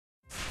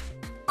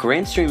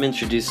Grandstream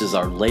introduces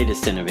our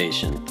latest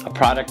innovation, a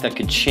product that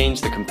could change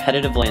the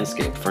competitive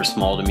landscape for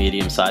small to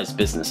medium-sized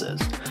businesses,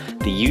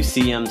 the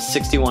UCM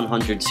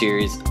 6100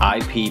 series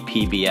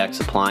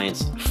ip-pbx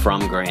appliance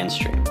from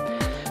Grandstream.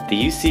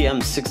 The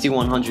UCM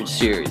 6100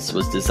 series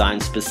was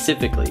designed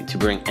specifically to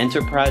bring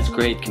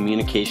enterprise-grade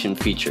communication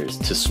features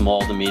to small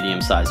to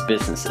medium-sized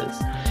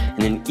businesses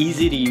in an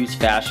easy-to-use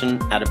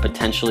fashion at a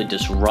potentially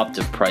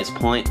disruptive price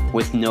point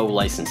with no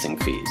licensing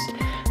fees,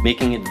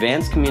 making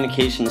advanced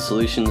communication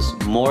solutions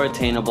more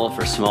attainable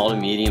for small to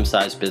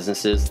medium-sized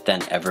businesses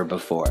than ever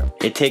before.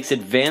 It takes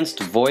advanced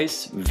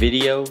voice,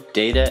 video,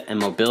 data, and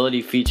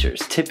mobility features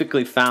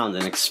typically found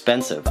in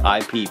expensive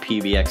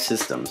ip-pbx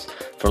systems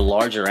for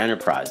larger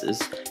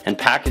enterprises and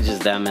packages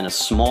them in a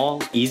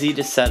small, easy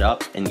to set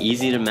up, and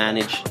easy to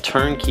manage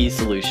turnkey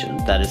solution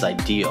that is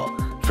ideal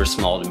for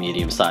small to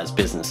medium-sized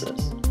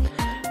businesses.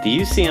 The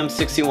UCM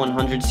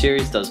 6100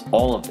 series does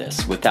all of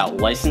this without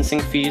licensing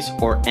fees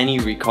or any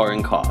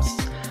recurring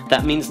costs.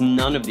 That means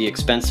none of the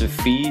expensive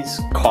fees,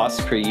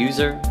 cost per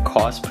user,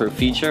 cost per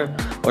feature,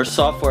 or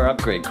software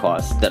upgrade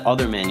costs that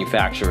other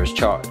manufacturers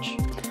charge.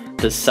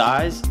 The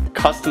size,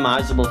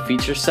 customizable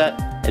feature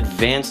set,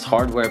 advanced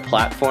hardware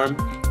platform,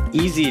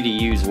 easy to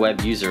use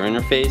web user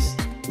interface,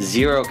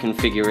 zero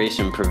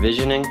configuration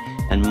provisioning,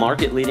 and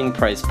market-leading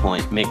price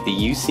point make the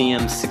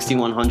UCM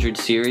 6100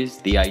 series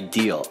the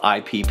ideal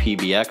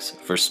ip-pbx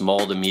for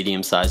small to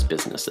medium-sized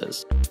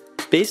businesses.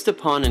 Based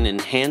upon an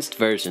enhanced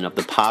version of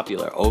the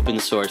popular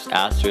open-source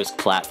Asterisk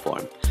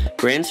platform,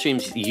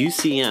 Grandstream's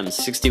UCM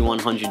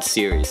 6100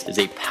 series is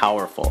a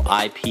powerful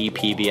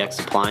ip-pbx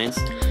appliance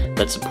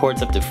that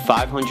supports up to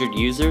 500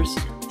 users,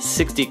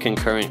 60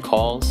 concurrent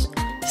calls,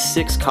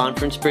 6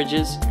 conference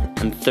bridges,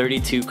 and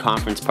 32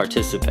 conference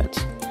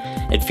participants.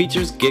 It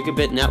features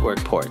gigabit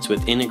network ports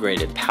with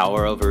integrated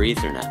power over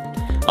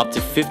Ethernet, up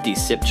to 50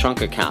 SIP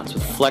trunk accounts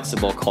with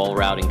flexible call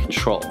routing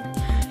control,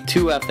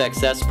 2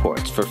 FXS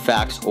ports for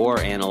fax or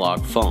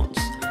analog phones,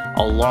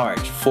 a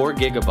large 4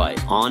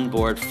 GB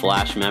onboard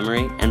flash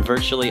memory, and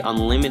virtually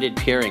unlimited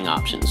peering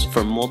options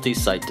for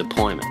multi-site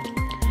deployment.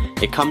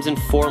 It comes in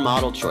 4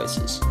 model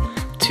choices: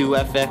 2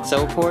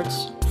 FXO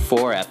ports,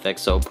 4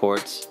 FXO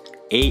ports,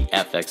 8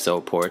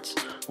 FXO ports,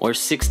 or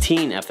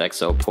 16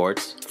 FXO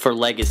ports for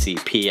legacy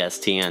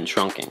PSTN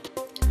trunking.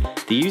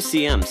 The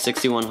UCM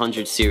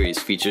 6100 series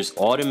features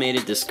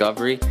automated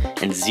discovery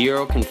and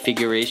zero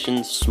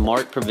configuration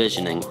smart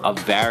provisioning of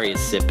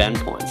various SIP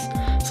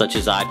endpoints, such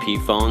as IP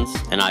phones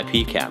and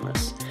IP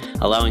cameras,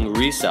 allowing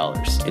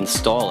resellers,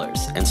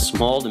 installers, and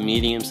small to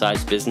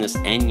medium-sized business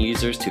end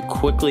users to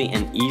quickly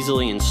and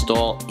easily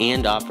install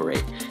and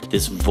operate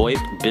this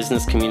VoIP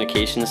business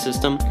communication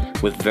system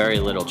with very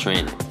little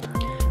training.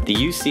 The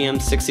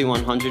UCM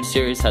 6100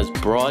 series has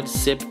broad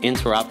SIP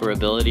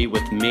interoperability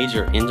with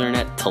major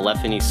internet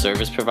telephony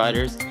service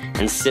providers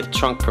and SIP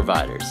trunk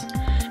providers,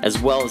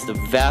 as well as the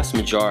vast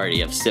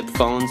majority of SIP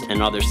phones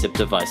and other SIP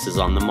devices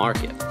on the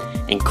market,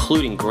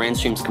 including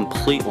Grandstream's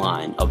complete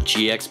line of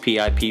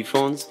GXP IP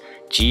phones,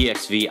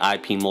 GXV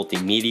IP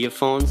multimedia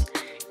phones,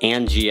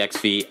 and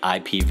GXV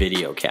IP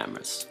video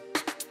cameras.